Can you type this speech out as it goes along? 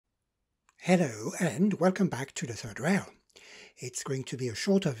Hello and welcome back to the third rail. It's going to be a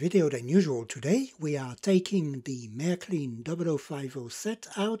shorter video than usual today. We are taking the Märklin 0050 set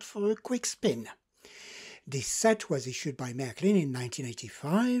out for a quick spin. This set was issued by Märklin in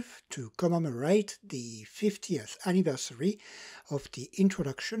 1985 to commemorate the 50th anniversary of the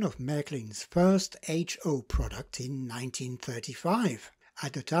introduction of Märklin's first HO product in 1935.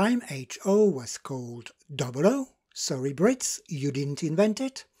 At the time, HO was called 00. Sorry Brits, you didn't invent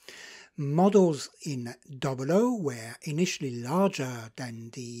it. Models in 00 were initially larger than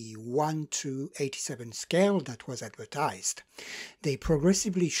the 1:87 scale that was advertised. They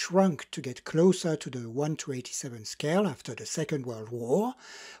progressively shrunk to get closer to the 1:87 scale after the Second World War,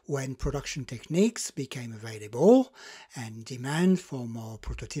 when production techniques became available and demand for more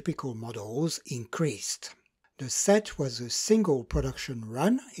prototypical models increased. The set was a single production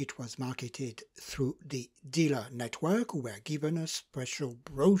run. It was marketed through the dealer network, who were given a special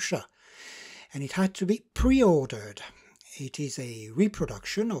brochure, and it had to be pre-ordered. It is a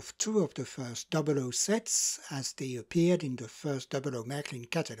reproduction of two of the first 00 sets as they appeared in the first 00 Märklin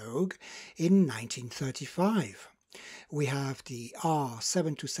catalogue in 1935. We have the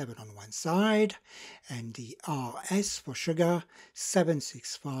R727 on one side and the RS for sugar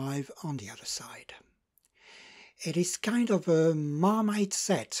 765 on the other side. It is kind of a Marmite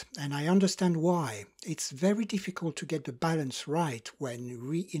set, and I understand why. It's very difficult to get the balance right when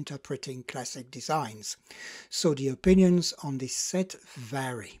reinterpreting classic designs, so the opinions on this set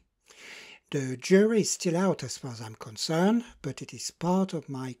vary. The jury is still out as far as I'm concerned, but it is part of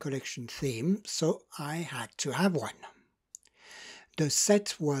my collection theme, so I had to have one. The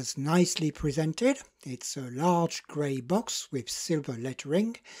set was nicely presented. It's a large grey box with silver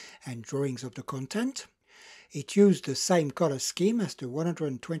lettering and drawings of the content. It used the same color scheme as the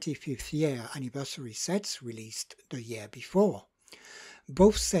 125th year anniversary sets released the year before.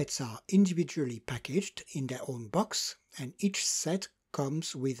 Both sets are individually packaged in their own box, and each set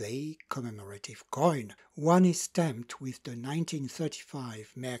comes with a commemorative coin. One is stamped with the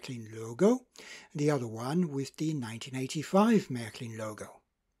 1935 Märklin logo, the other one with the 1985 Märklin logo.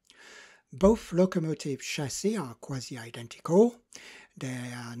 Both locomotive chassis are quasi-identical.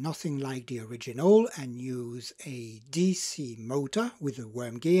 They are nothing like the original and use a DC motor with a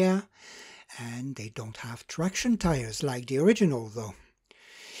worm gear, and they don't have traction tires like the original though.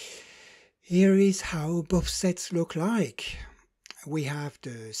 Here is how both sets look like. We have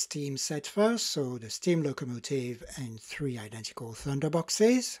the steam set first, so the steam locomotive and three identical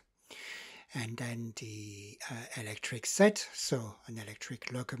thunderboxes, and then the electric set, so an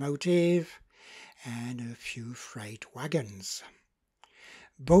electric locomotive and a few freight wagons.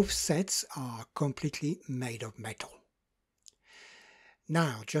 Both sets are completely made of metal.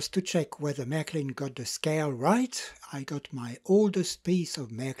 Now, just to check whether Märklin got the scale right, I got my oldest piece of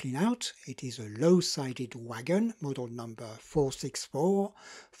Märklin out. It is a low-sided wagon, model number 464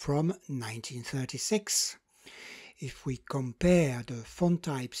 from 1936. If we compare the font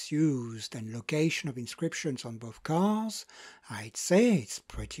types used and location of inscriptions on both cars, I'd say it's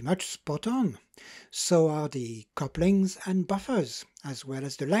pretty much spot on. So are the couplings and buffers, as well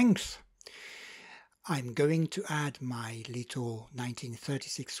as the length. I'm going to add my little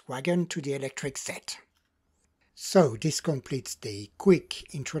 1936 wagon to the electric set. So this completes the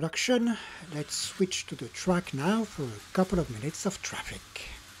quick introduction. Let's switch to the track now for a couple of minutes of traffic.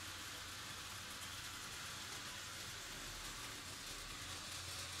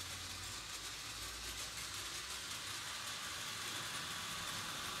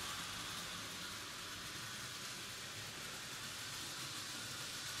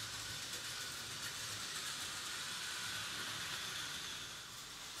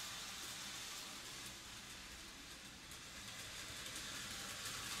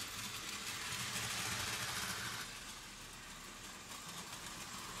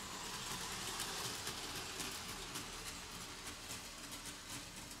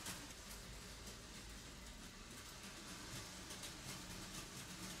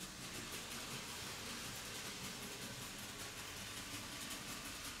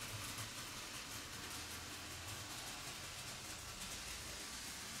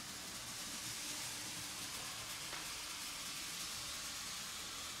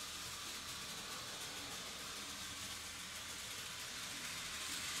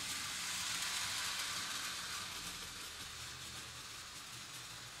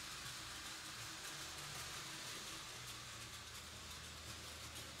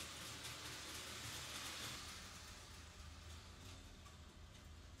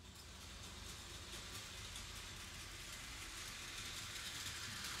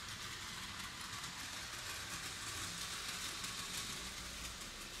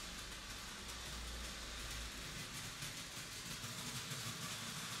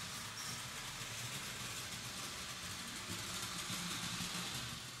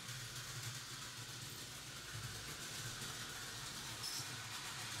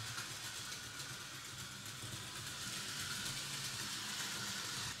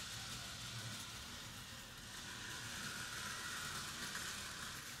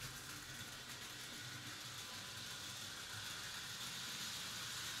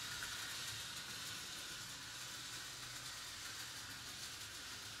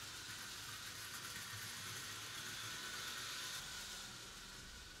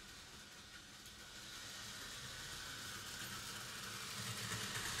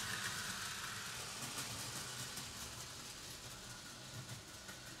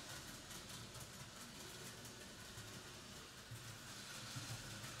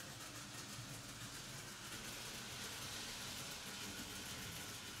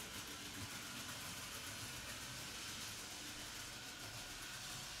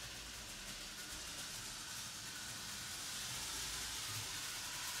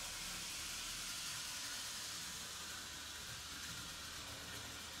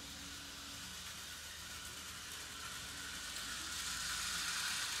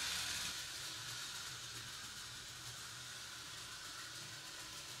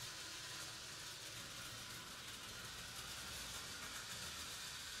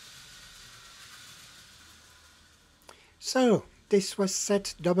 So, this was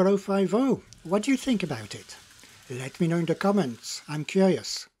set 0050. What do you think about it? Let me know in the comments, I'm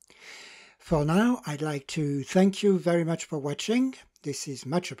curious. For now, I'd like to thank you very much for watching. This is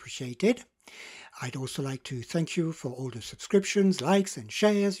much appreciated. I'd also like to thank you for all the subscriptions, likes and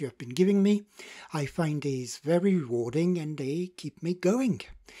shares you have been giving me. I find these very rewarding and they keep me going.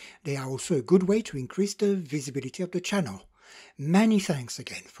 They are also a good way to increase the visibility of the channel. Many thanks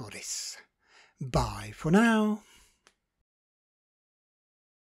again for this. Bye for now.